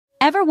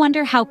Ever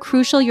wonder how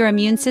crucial your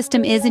immune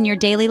system is in your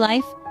daily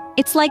life?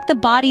 It's like the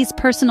body's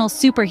personal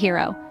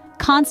superhero,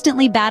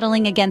 constantly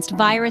battling against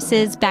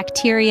viruses,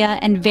 bacteria,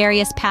 and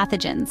various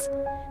pathogens.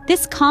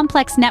 This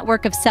complex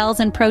network of cells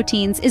and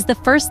proteins is the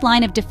first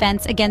line of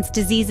defense against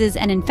diseases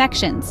and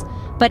infections.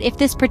 But if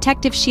this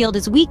protective shield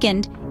is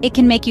weakened, it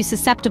can make you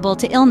susceptible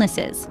to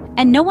illnesses.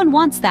 And no one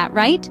wants that,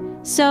 right?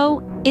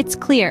 So, it's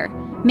clear,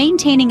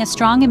 maintaining a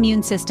strong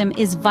immune system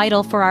is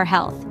vital for our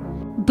health.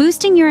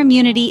 Boosting your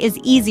immunity is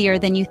easier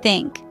than you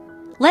think.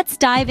 Let's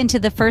dive into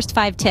the first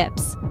 5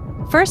 tips.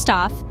 First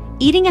off,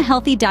 eating a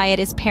healthy diet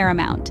is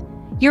paramount.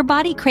 Your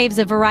body craves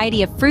a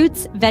variety of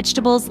fruits,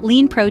 vegetables,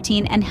 lean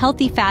protein, and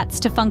healthy fats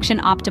to function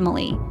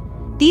optimally.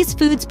 These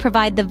foods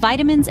provide the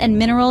vitamins and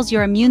minerals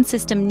your immune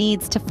system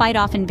needs to fight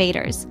off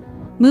invaders.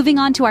 Moving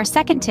on to our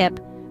second tip,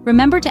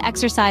 remember to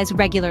exercise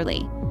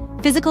regularly.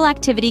 Physical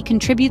activity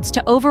contributes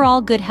to overall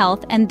good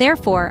health and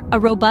therefore a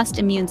robust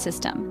immune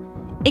system.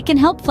 It can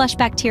help flush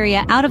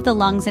bacteria out of the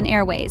lungs and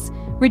airways,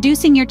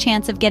 reducing your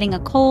chance of getting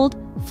a cold,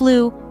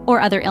 flu, or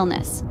other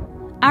illness.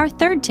 Our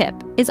third tip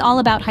is all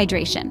about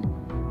hydration.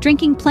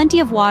 Drinking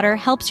plenty of water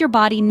helps your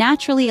body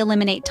naturally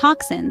eliminate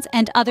toxins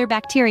and other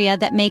bacteria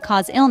that may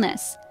cause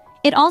illness.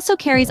 It also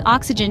carries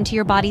oxygen to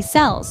your body's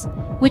cells,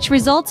 which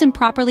results in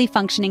properly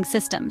functioning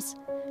systems.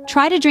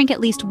 Try to drink at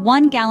least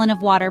 1 gallon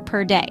of water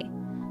per day.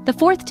 The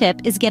fourth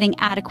tip is getting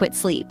adequate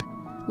sleep.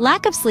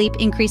 Lack of sleep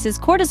increases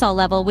cortisol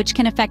level, which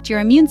can affect your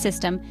immune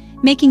system,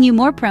 making you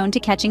more prone to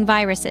catching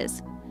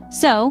viruses.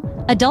 So,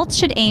 adults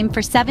should aim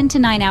for 7 to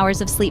 9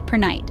 hours of sleep per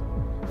night.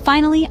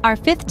 Finally, our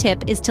fifth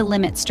tip is to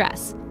limit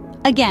stress.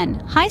 Again,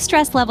 high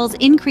stress levels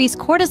increase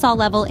cortisol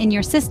level in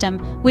your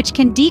system, which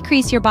can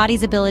decrease your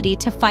body's ability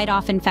to fight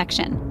off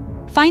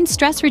infection. Find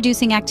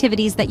stress-reducing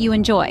activities that you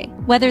enjoy,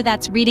 whether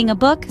that's reading a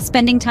book,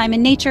 spending time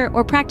in nature,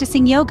 or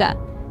practicing yoga.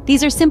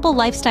 These are simple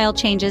lifestyle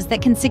changes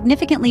that can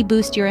significantly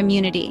boost your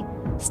immunity.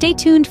 Stay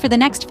tuned for the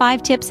next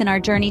 5 tips in our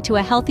journey to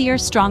a healthier,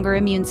 stronger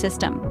immune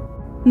system.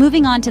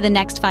 Moving on to the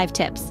next 5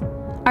 tips.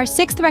 Our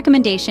 6th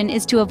recommendation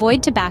is to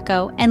avoid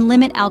tobacco and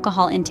limit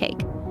alcohol intake.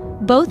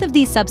 Both of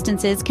these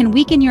substances can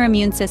weaken your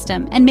immune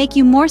system and make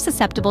you more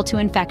susceptible to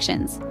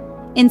infections.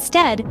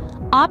 Instead,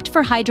 opt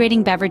for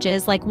hydrating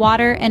beverages like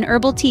water and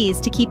herbal teas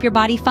to keep your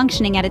body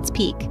functioning at its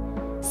peak.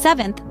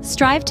 7th,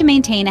 strive to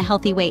maintain a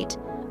healthy weight.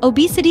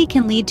 Obesity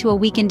can lead to a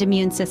weakened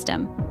immune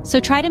system, so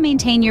try to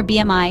maintain your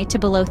BMI to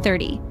below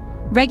 30.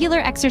 Regular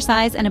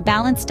exercise and a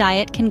balanced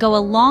diet can go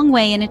a long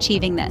way in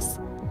achieving this.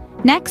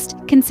 Next,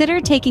 consider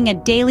taking a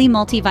daily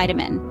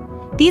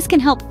multivitamin. These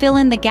can help fill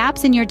in the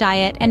gaps in your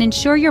diet and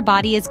ensure your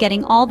body is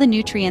getting all the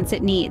nutrients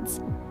it needs.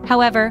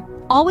 However,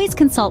 always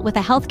consult with a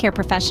healthcare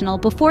professional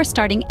before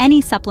starting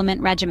any supplement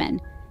regimen.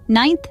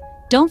 9th,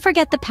 don't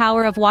forget the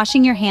power of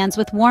washing your hands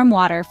with warm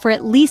water for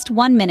at least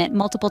 1 minute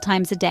multiple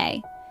times a day.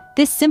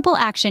 This simple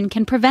action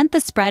can prevent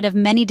the spread of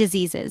many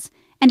diseases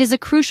and is a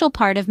crucial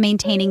part of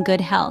maintaining good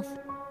health.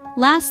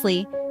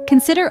 Lastly,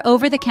 consider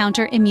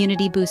over-the-counter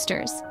immunity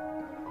boosters.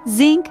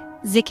 Zinc,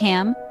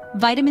 Zicam,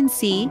 vitamin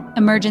C,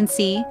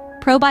 Emergen-C,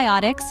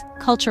 probiotics,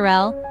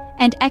 Culturelle,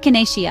 and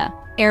Echinacea,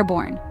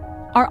 airborne,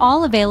 are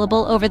all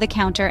available over the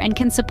counter and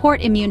can support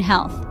immune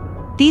health.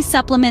 These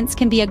supplements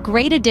can be a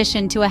great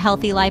addition to a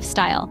healthy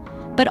lifestyle,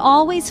 but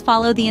always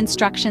follow the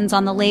instructions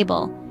on the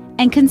label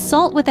and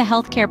consult with a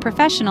healthcare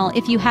professional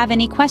if you have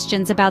any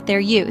questions about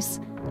their use.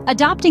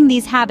 Adopting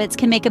these habits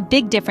can make a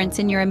big difference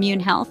in your immune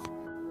health.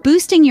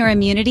 Boosting your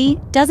immunity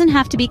doesn't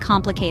have to be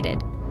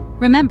complicated.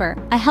 Remember,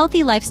 a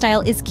healthy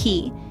lifestyle is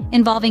key,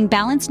 involving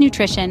balanced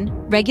nutrition,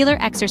 regular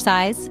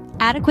exercise,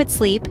 adequate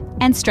sleep,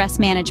 and stress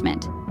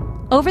management.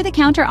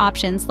 Over-the-counter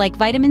options like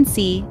vitamin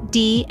C,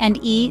 D, and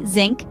E,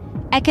 zinc,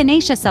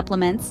 echinacea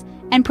supplements,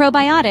 and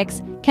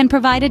probiotics can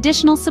provide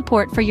additional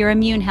support for your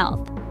immune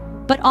health.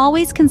 But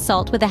always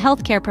consult with a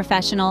healthcare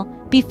professional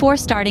before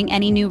starting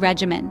any new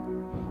regimen.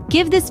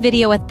 Give this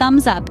video a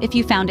thumbs up if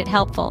you found it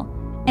helpful.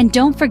 And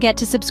don't forget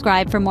to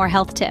subscribe for more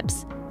health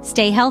tips.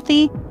 Stay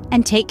healthy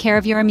and take care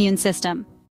of your immune system.